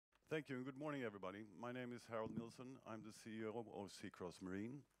Thank you, and good morning, everybody. My name is Harald Nilsonne. I'm the CEO of Seacross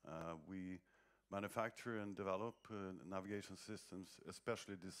Marine. We manufacture and develop navigation systems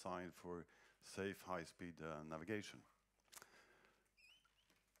especially designed for safe, high-speed navigation.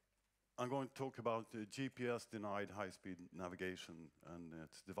 I'm going to talk about GPS-denied high-speed navigation, and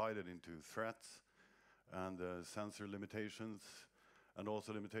it's divided into threats and sensor limitations, and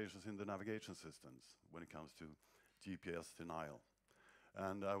also limitations in the navigation systems when it comes to GPS denial.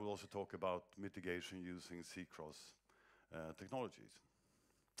 And I will also talk about mitigation using Seacross technologies.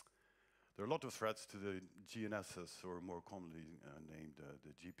 There are a lot of threats to the GNSS, or more commonly named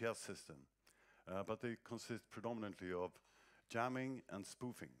the GPS system, but they consist predominantly of jamming and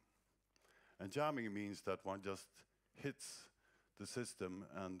spoofing. And jamming means that one just hits the system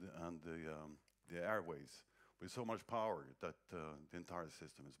and the airways with so much power that the entire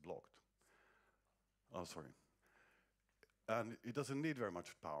system is blocked. Oh, sorry. And it doesn't need very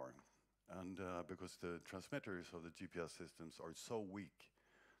much power, and because the transmitters of the GPS systems are so weak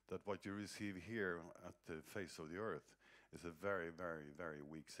that what you receive here at the face of the Earth is a very, very, very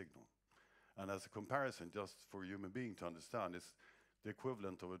weak signal. And as a comparison, just for a human being to understand, it's the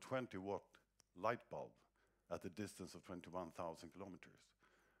equivalent of a 20-watt light bulb at a distance of 21,000 kilometers.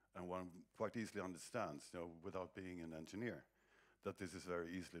 And one quite easily understands, without being an engineer, that this is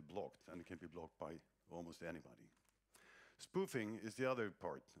very easily blocked, and it can be blocked by almost anybody. Spoofing is the other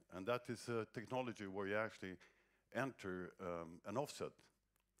part, and that is a technology where you actually enter an offset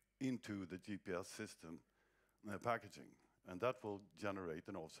into the GPS system packaging, and that will generate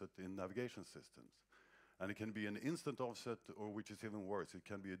an offset in navigation systems. And it can be an instant offset, or which is even worse, it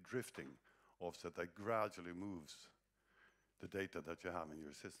can be a drifting offset that gradually moves the data that you have in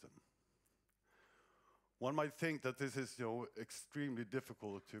your system. One might think that this is extremely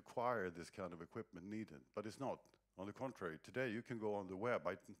difficult to acquire this kind of equipment needed, but it's not. On the contrary, today you can go on the web.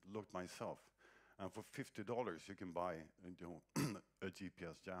 I looked myself, and for $50 you can buy a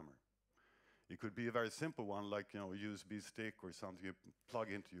GPS jammer. It could be a very simple one, like a USB stick or something you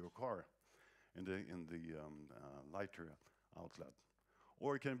plug into your car in the lighter outlet.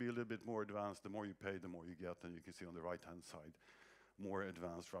 Or it can be a little bit more advanced. The more you pay, the more you get, and you can see on the right-hand side more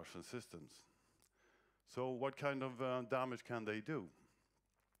advanced Russian systems. So what kind of damage can they do?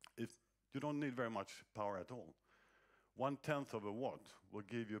 If you don't need very much power at all. 1/10 of a watt will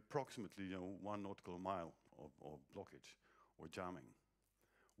give you approximately 1 nautical mile of blockage or jamming.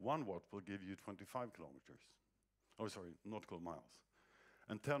 1 watt will give you 25 kilometers. Oh, sorry, nautical miles.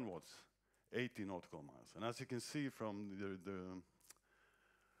 And 10 watts, 80 nautical miles. And as you can see from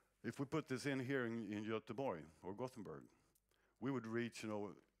if we put this in here in Göteborg or Gothenburg, we would reach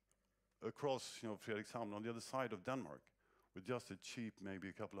across Fredrikshamn on the other side of Denmark with just a cheap, maybe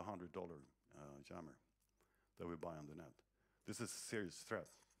a couple of $100 jammer that we buy on the net. This is a serious threat.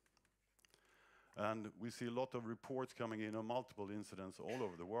 And we see a lot of reports coming in on multiple incidents all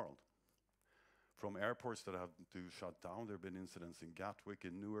over the world. From airports that have to shut down, there have been incidents in Gatwick,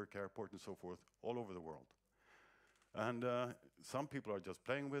 in Newark Airport, and so forth, all over the world. And some people are just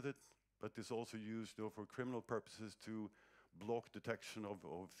playing with it, but it's also used for criminal purposes to block detection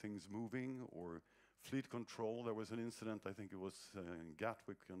of things moving or fleet control. There was an incident, I think it was in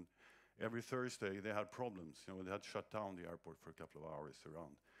Gatwick, and every Thursday they had problems. They had shut down the airport for a couple of hours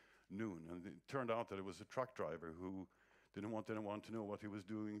around noon. And it turned out that it was a truck driver who didn't want anyone to know what he was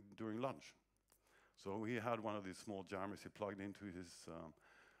doing during lunch. So he had one of these small jammers he plugged into his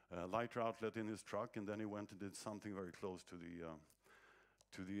lighter outlet in his truck, and then he went and did something very close to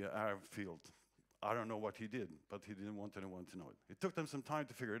the airfield. I don't know what he did, but he didn't want anyone to know it. It took them some time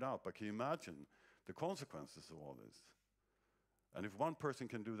to figure it out, but can you imagine the consequences of all this? And if one person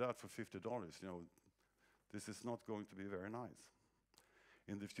can do that for $50, this is not going to be very nice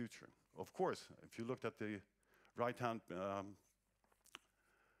in the future. Of course, if you looked at the right-hand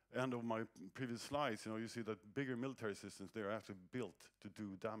end of my previous slides, you see that bigger military systems, they're actually built to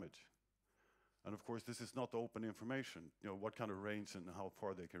do damage. And of course, this is not open information, what kind of range and how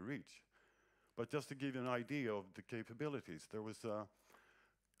far they can reach. But just to give you an idea of the capabilities, there was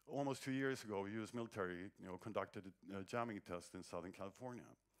almost 2 years ago, US military conducted a jamming test in Southern California.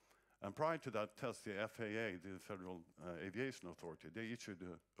 And prior to that test, the FAA, the Federal Aviation Authority, they issued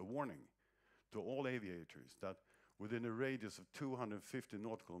a warning to all aviators that within a radius of 250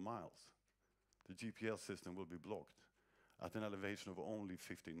 nautical miles, the GPS system will be blocked at an elevation of only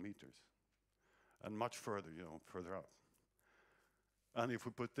 15 meters. And much further, further up. And if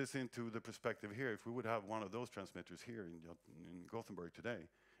we put this into the perspective here, if we would have one of those transmitters here in Gothenburg today,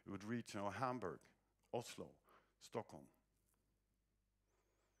 it would reach Hamburg, Oslo, Stockholm.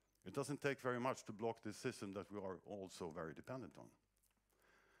 It doesn't take very much to block this system that we are also very dependent on.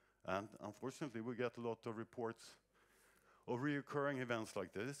 And unfortunately, we get a lot of reports of reoccurring events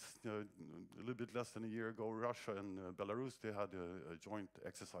like this. A little bit less than a year ago, Russia and Belarus, they had a joint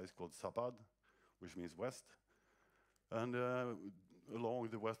exercise called Sabad, which means west, and along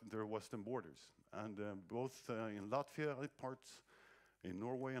their western borders. And both in Latvia parts, in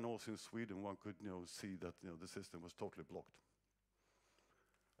Norway, and also in Sweden, one could see that the system was totally blocked.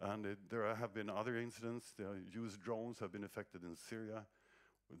 And there have been other incidents. The US drones have been affected in Syria.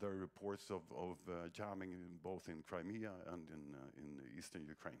 There are reports of jamming both in Crimea and in eastern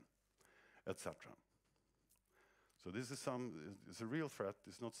Ukraine, etc. So this is it's a real threat.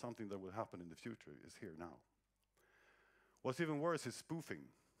 It's not something that will happen in the future. It's here now. What's even worse is spoofing,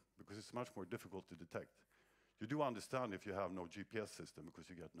 because it's much more difficult to detect. You do understand if you have no GPS system because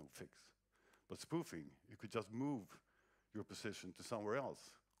you get no fix. But spoofing, you could just move your position to somewhere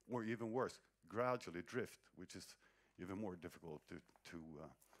else, or even worse, gradually drift, which is even more difficult to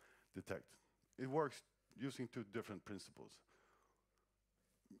detect. It works using two different principles,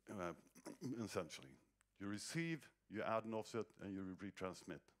 essentially. You receive, you add an offset, and you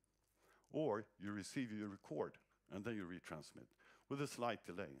retransmit. Or you receive, you record, and then you retransmit with a slight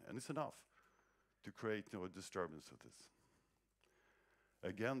delay, and it's enough to create a disturbance of this.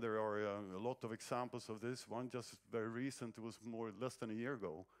 Again, there are a lot of examples of this. One just very recent, it was less than a year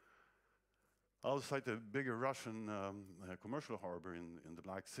ago. Outside the bigger Russian commercial harbor in the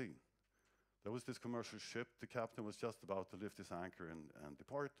Black Sea, there was this commercial ship. The captain was just about to lift his anchor and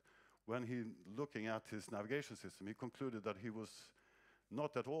depart. When looking at his navigation system, he concluded that he was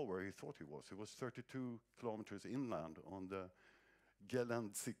not at all where he thought he was. He was 32 kilometers inland on the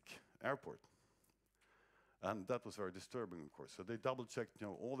Gelendzhik airport. And that was very disturbing, of course. So they double-checked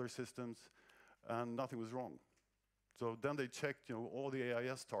all their systems, and nothing was wrong. So then they checked all the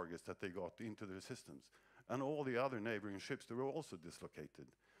AIS targets that they got into their systems. And all the other neighboring ships, they were also dislocated.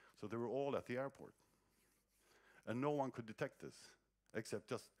 So they were all at the airport. And no one could detect this, except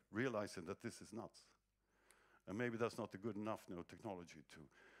just realizing that this is nuts. And maybe that's not a good enough technology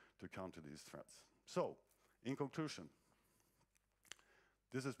to counter these threats. So, in conclusion,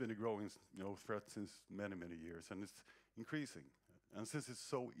 this has been a growing threat since many, many years, and it's increasing. And since it's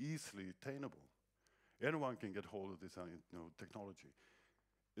so easily attainable, anyone can get hold of this technology.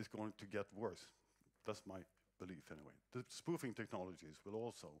 It's going to get worse. That's my belief anyway. The spoofing technologies will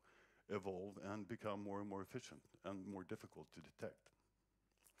also evolve and become more and more efficient and more difficult to detect.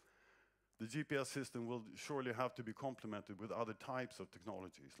 The GPS system will surely have to be complemented with other types of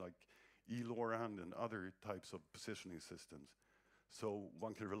technologies like ELORAN and other types of positioning systems, so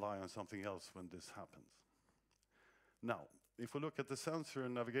one can rely on something else when this happens. Now, if we look at the sensor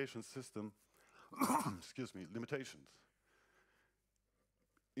and navigation system, excuse me, limitations.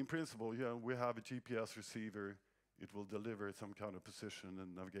 In principle, we have a GPS receiver. It will deliver some kind of position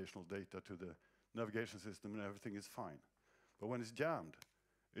and navigational data to the navigation system, and everything is fine. But when it's jammed,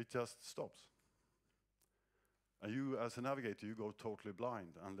 it just stops. And you, as a navigator, you go totally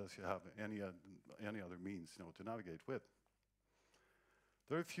blind unless you have any other means to navigate with.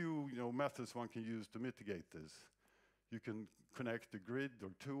 There are a few methods one can use to mitigate this. You can connect a grid or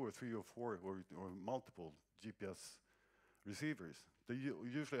 2 or 3 or 4 or multiple GPS receivers. They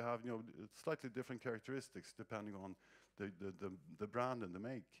usually have slightly different characteristics depending on the brand and the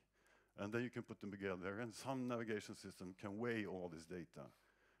make. And then you can put them together, and some navigation system can weigh all this data,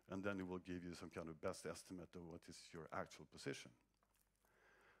 and then it will give you some kind of best estimate of what is your actual position.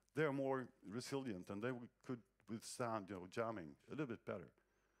 They are more resilient, and they could withstand jamming a little bit better.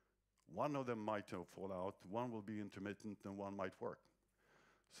 One of them might fall out, one will be intermittent, and one might work.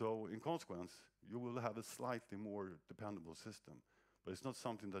 So in consequence, you will have a slightly more dependable system, but it's not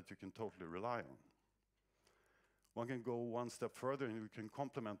something that you can totally rely on. One can go one step further, and you can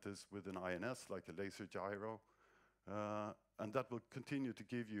complement this with an INS, like a laser gyro, and that will continue to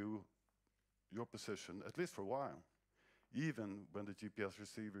give you your position, at least for a while, even when the GPS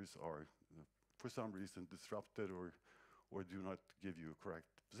receivers are, for some reason, disrupted or do not give you a correct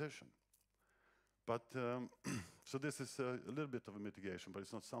position. But, so this is a little bit of a mitigation, but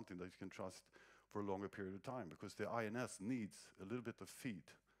it's not something that you can trust for a longer period of time, because the INS needs a little bit of feed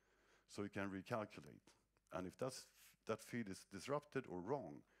so it can recalculate. And if that feed is disrupted or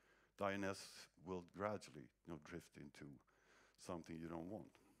wrong, the INS will gradually drift into something you don't want.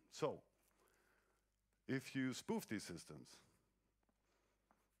 So, if you spoof these systems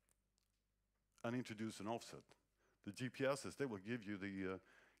and introduce an offset, the GPSs, they will give you the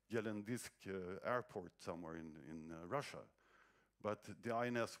Gelendzhik airport somewhere in Russia, but the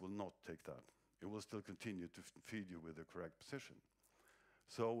INS will not take that. It will still continue to feed you with the correct position.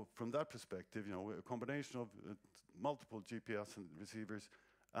 So from that perspective, a combination of multiple GPS and receivers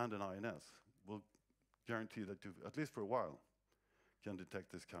and an INS will guarantee that you, at least for a while, can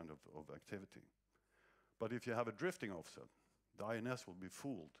detect this kind of activity. But if you have a drifting offset, the INS will be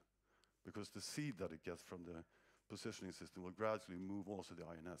fooled because the seed that it gets from the positioning system will gradually move also the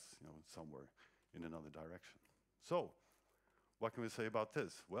INS, somewhere in another direction. So, what can we say about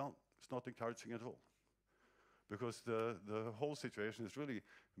this? Well, it's not encouraging at all, because the whole situation is really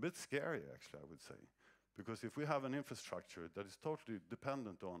a bit scary, actually, I would say. Because if we have an infrastructure that is totally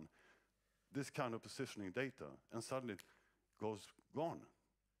dependent on this kind of positioning data, and suddenly it goes gone,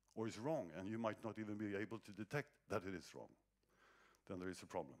 or is wrong, and you might not even be able to detect that it is wrong, then there is a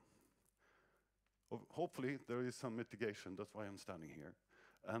problem. Hopefully, there is some mitigation. That's why I'm standing here.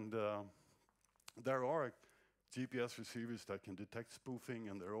 And there are GPS receivers that can detect spoofing,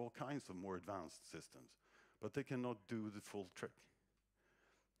 and there are all kinds of more advanced systems. But they cannot do the full trick.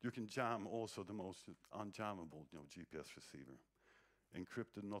 You can jam also the most unjammable GPS receiver.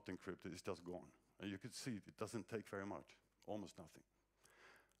 Encrypted, not encrypted, it's just gone. And you can see it doesn't take very much, almost nothing.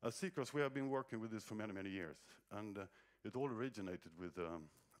 At Seacross, we have been working with this for many, many years. And it all originated with the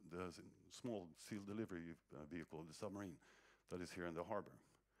small seal delivery vehicle, the submarine, that is here in the harbor.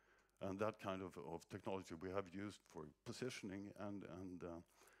 And that kind of technology we have used for positioning and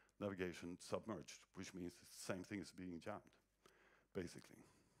navigation submerged, which means it's the same thing as being jammed, basically.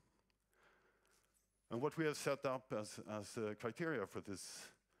 And what we have set up as criteria for this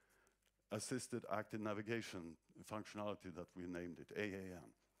assisted active navigation functionality that we named it,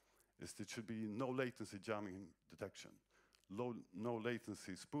 AAN, is that it should be no latency jamming detection, no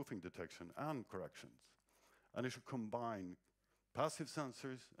latency spoofing detection and corrections. And it should combine passive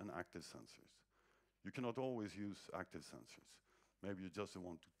sensors and active sensors. You cannot always use active sensors. Maybe you just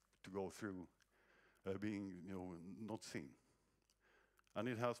want to go through being not seen. And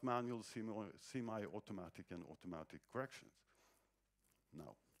it has manual, semi-automatic, and automatic corrections.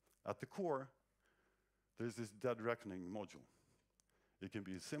 Now, at the core, there's this dead reckoning module. It can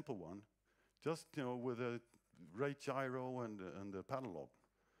be a simple one, just with a rate gyro and a paddle log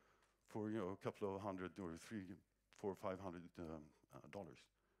for a couple of hundred or $400 or $500.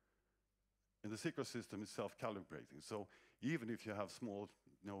 In the Seacross system, it's self-calibrating. So even if you have small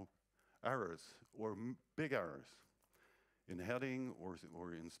errors or big errors in heading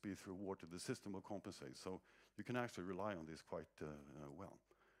or in speed through water, the system will compensate. So you can actually rely on this quite well.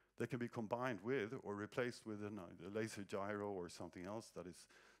 They can be combined with or replaced with a laser gyro or something else that is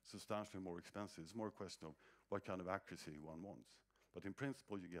substantially more expensive. It's more a question of what kind of accuracy one wants. But in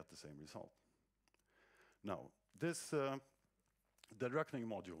principle, you get the same result. Now, this dead reckoning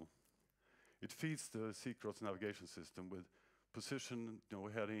module, it feeds the Seacross navigation system with position,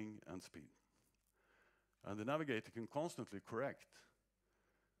 heading, and speed. And the navigator can constantly correct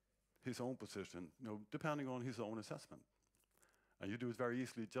his own position, depending on his own assessment. And you do it very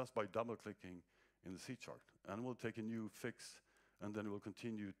easily just by double-clicking in the C chart. And it will take a new fix, and then it will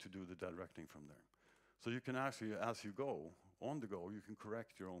continue to do the dead reckoning from there. So you can actually, as you go, on the go, you can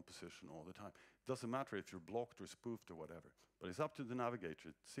correct your own position all the time. It doesn't matter if you're blocked or spoofed or whatever, but it's up to the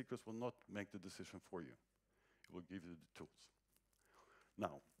navigator. Seacross will not make the decision for you. It will give you the tools.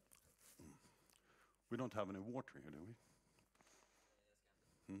 Now, we don't have any water here, do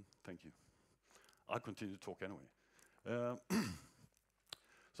we? Thank you. I'll continue to talk anyway.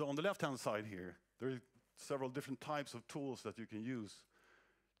 So on the left-hand side here, there are several different types of tools that you can use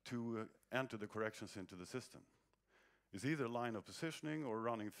to enter the corrections into the system. It's either line of positioning or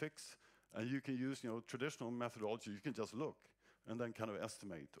running fix, and you can use traditional methodology. You can just look and then kind of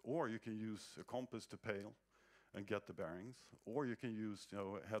estimate, or you can use a compass to pale and get the bearings, or you can use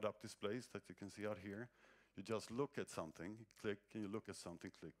head-up displays that you can see out here. You just look at something, click, and you look at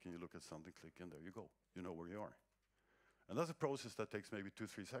something, click, and you look at something, click, and there you go. You know where you are. And that's a process that takes maybe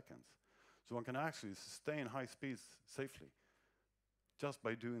 2-3 seconds. So one can actually sustain high speeds safely just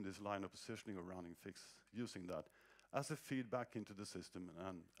by doing this line of positioning or running fix, using that as a feedback into the system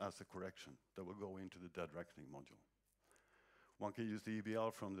and as a correction that will go into the dead reckoning module. One can use the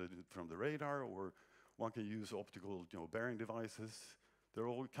EBL from the radar, or one can use optical bearing devices. There are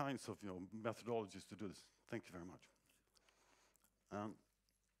all kinds of methodologies to do this. Thank you very much.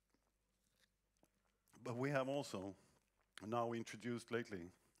 But we have also now introduced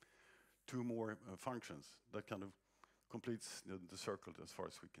lately 2 more functions that kind of completes the circle as far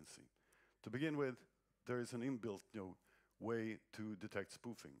as we can see. To begin with, there is an inbuilt way to detect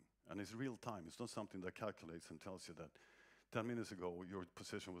spoofing, and it's real time. It's not something that calculates and tells you that 10 minutes ago your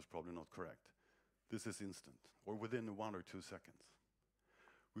position was probably not correct. This is instant, or within 1 or 2 seconds.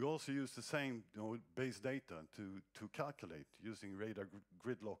 We also use the same base data to calculate using radar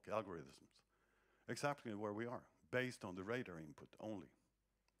gridlock algorithms exactly where we are, based on the radar input only.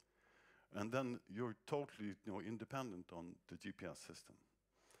 And then you're totally independent on the GPS system.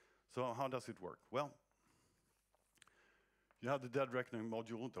 So how does it work? Well, you have the dead reckoning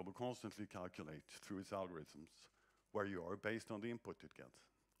module that will constantly calculate through its algorithms where you are based on the input it gets.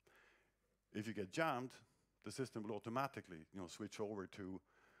 If you get jammed, the system will automatically switch over to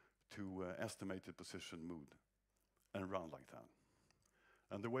estimated position mood and run like that.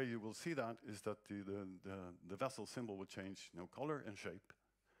 And the way you will see that is that the vessel symbol will change color and shape,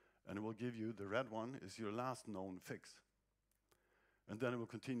 and it will give you the red one is your last known fix. And then it will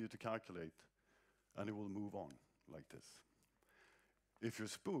continue to calculate, and it will move on like this. If you're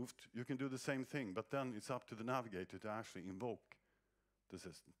spoofed, you can do the same thing, but then it's up to the navigator to actually invoke the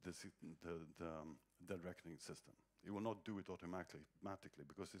dead reckoning system. It will not do it automatically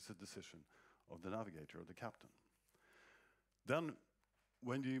because it's a decision of the navigator or the captain. Then,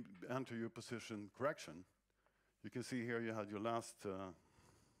 when you enter your position correction, you can see here you had your last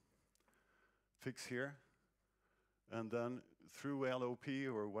fix here, and then through LOP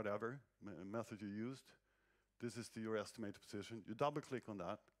or whatever method you used, this is your estimated position. You double click on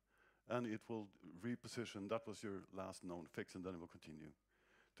that, and it will reposition. That was your last known fix, and then it will continue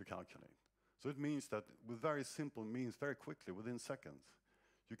to calculate. So it means that with very simple means, very quickly, within seconds,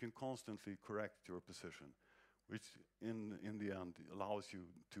 you can constantly correct your position, which in the end allows you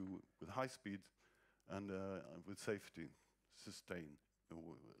to, with high speed and with safety, sustain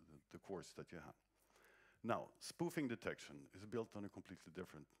the course that you have. Now, spoofing detection is built on a completely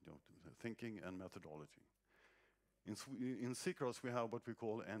different thinking and methodology. In Seacross, we have what we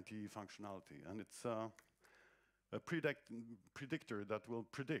call NTE functionality, and it's a predictor that will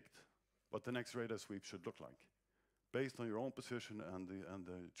predict what the next radar sweep should look like, based on your own position and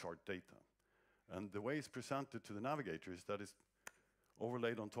the chart data. And the way it's presented to the navigator is that it's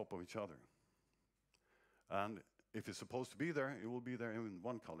overlaid on top of each other. And if it's supposed to be there, it will be there in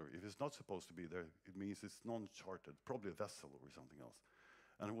one color. If it's not supposed to be there, it means it's non-charted, probably a vessel or something else.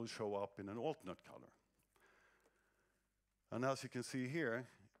 And it will show up in an alternate color. And as you can see here,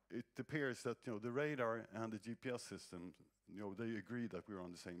 it appears that the radar and the GPS system, they agree that we're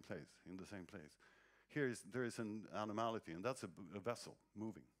on the same place, in the same place. There is an anomaly, and that's a vessel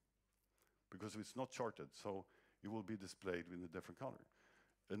moving, because it's not charted, so it will be displayed in a different color,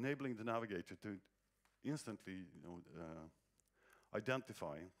 enabling the navigator to instantly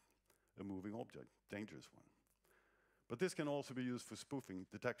identify a moving object, dangerous one. But this can also be used for spoofing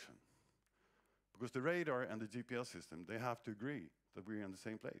detection, because the radar and the GPS system, they have to agree that we're in the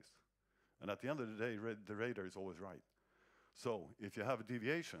same place. And at the end of the day, the radar is always right. So if you have a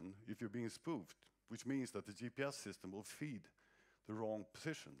deviation, if you're being spoofed, which means that the GPS system will feed the wrong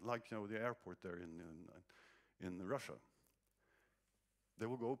position, like the airport there in Russia, they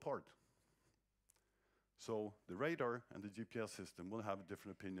will go apart. So the radar and the GPS system will have a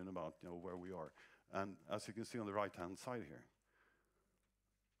different opinion about where we are. And as you can see on the right-hand side here,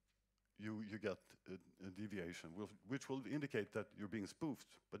 you get a deviation, which will indicate that you're being spoofed,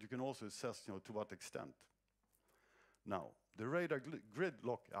 but you can also assess to what extent. Now, the radar grid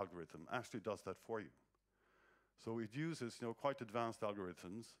lock algorithm actually does that for you. So it uses quite advanced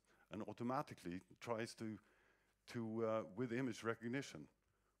algorithms and automatically tries to with image recognition,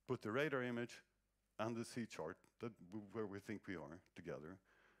 put the radar image and the sea chart where we think we are together,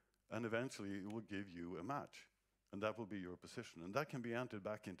 and eventually it will give you a match, and that will be your position, and that can be entered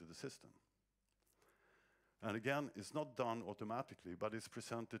back into the system. And again, it's not done automatically, but it's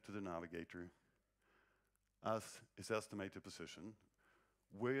presented to the navigator as its estimated position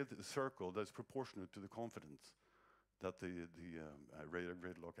with a circle that's proportionate to the confidence that the radar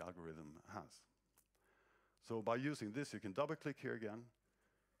grid lock algorithm has. So by using this, you can double-click here again.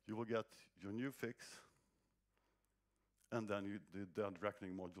 You will get your new fix, and then the dead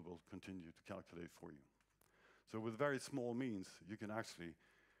reckoning module will continue to calculate for you. So with very small means, you can actually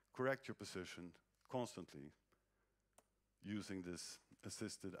correct your position constantly using this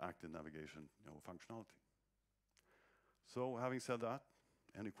assisted active navigation functionality. So having said that,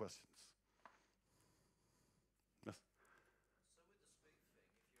 any questions? Yes? So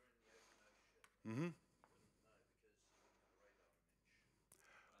with the spoofing, if you're in the open ocean, you wouldn't know because you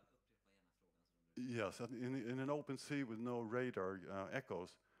wouldn't have a radar image. Yes, in an open sea with no radar echoes,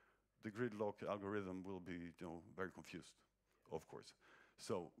 the grid lock algorithm will be very confused, of course.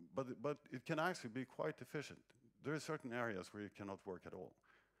 So, but it can actually be quite efficient. There are certain areas where it cannot work at all.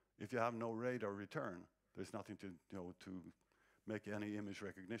 If you have no radar return, there's nothing to make any image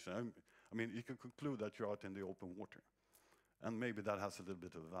recognition. I mean, you can conclude that you're out in the open water, and maybe that has a little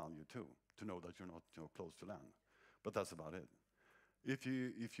bit of value too, to know that you're not close to land. But that's about it. If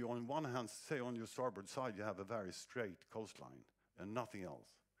you on one hand, say on your starboard side, you have a very straight coastline and nothing else,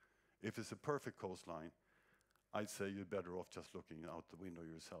 If it's a perfect coastline, I'd say you're better off just looking out the window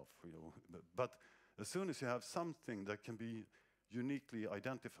yourself. But as soon as you have something that can be uniquely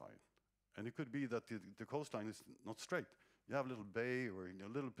identified, and it could be that the coastline is not straight. You have a little bay or a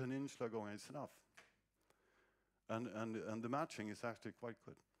little peninsula going, it's enough. And the matching is actually quite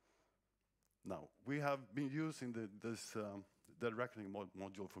good. Now, we have been using this dead reckoning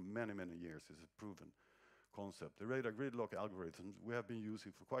module for many, many years. It's a proven concept. The radar gridlock algorithm we have been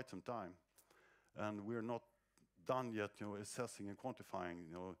using for quite some time, and we're not done yet, assessing and quantifying,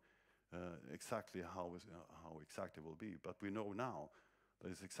 exactly how exact it will be. But we know now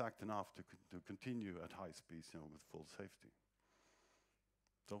that it's exact enough to continue at high speeds, with full safety.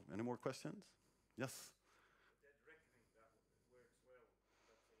 So, any more questions? Yes. Dead reckoning, that works well, but in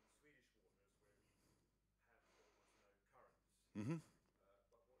Swedish waters where we have almost no currents. Mm-hmm.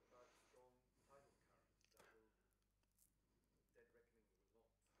 But what about strong tidal currents? That will, dead reckoning will not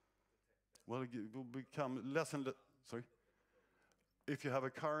detect them. Well, it will become less and less. Sorry. If you have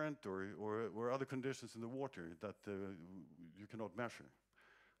a current or other conditions in the water that you cannot measure,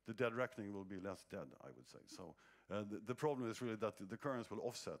 the dead reckoning will be less dead, I would say. So the problem is really that the currents will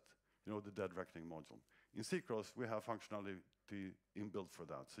offset, the dead reckoning module. In Seacross, we have functionality inbuilt for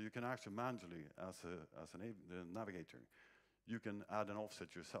that. So you can actually manually, as a navigator, you can add an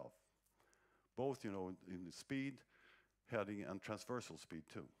offset yourself, both in speed, heading, and transversal speed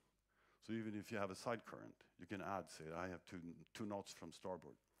too. So even if you have a side current, you can add, say, I have two knots from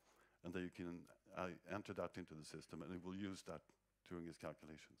starboard, and then you can enter that into the system, and it will use that during its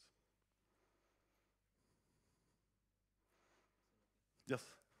calculations. Yes? On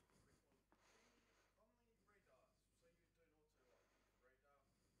the radars, so you're doing auto lock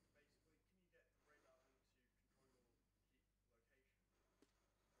radar, basically, can you get the radar only to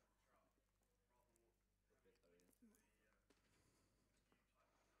control your key location of the chart, rather than having to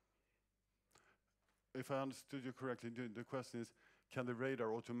wait for the view type to come in? If I understood you correctly, the question is, can the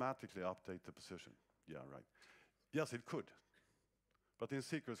radar automatically update the position? Yeah, right. Yes, it could. But in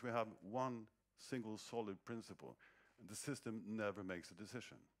Seacross, we have one single solid principle. The system never makes a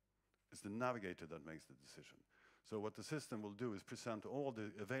decision. It's the navigator that makes the decision. So what the system will do is present all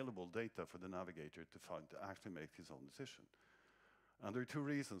the available data for the navigator to actually make his own decision. And there are two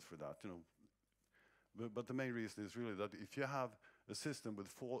reasons for that. But the main reason is really that if you have a system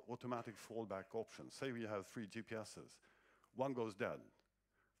with automatic fallback options, say we have 3 GPSs, one goes dead.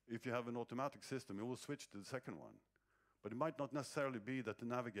 If you have an automatic system, it will switch to the second one. But it might not necessarily be that the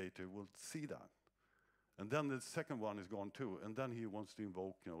navigator will see that. And then the second one is gone too, and then he wants to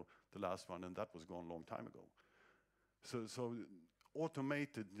invoke, the last one, and that was gone a long time ago. So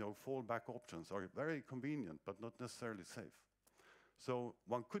automated, fallback options are very convenient, but not necessarily safe. So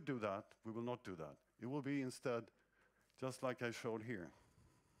one could do that. We will not do that. It will be instead, just like I showed here.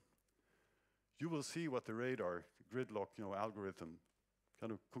 You will see what the radar gridlock, algorithm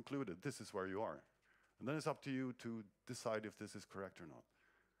kind of concluded. This is where you are. And then it's up to you to decide if this is correct or not.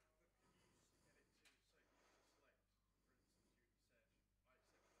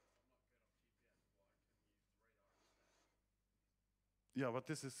 Yeah, but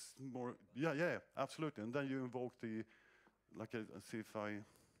this is more, yeah, absolutely. And then you invoke the, let's see if I,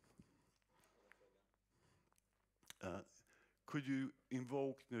 could you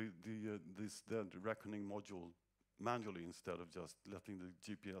invoke this dead reckoning module manually instead of just letting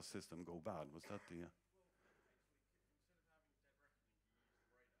the GPS system go bad? Was that the?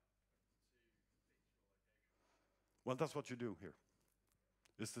 Well, that's what you do here.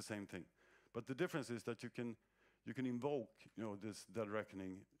 It's the same thing. But the difference is that you can invoke, this dead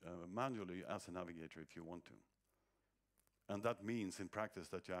reckoning manually as a navigator if you want to. And that means in practice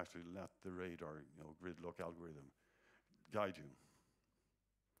that you actually let the radar, gridlock algorithm guide you.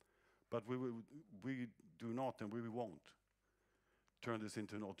 But we do not, and we won't turn this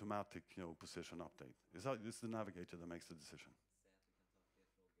into an automatic, position update. It's the navigator that makes the decision.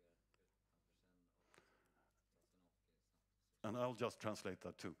 And I'll just translate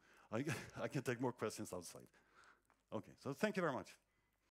that too. I can take more questions outside. Okay, so thank you very much.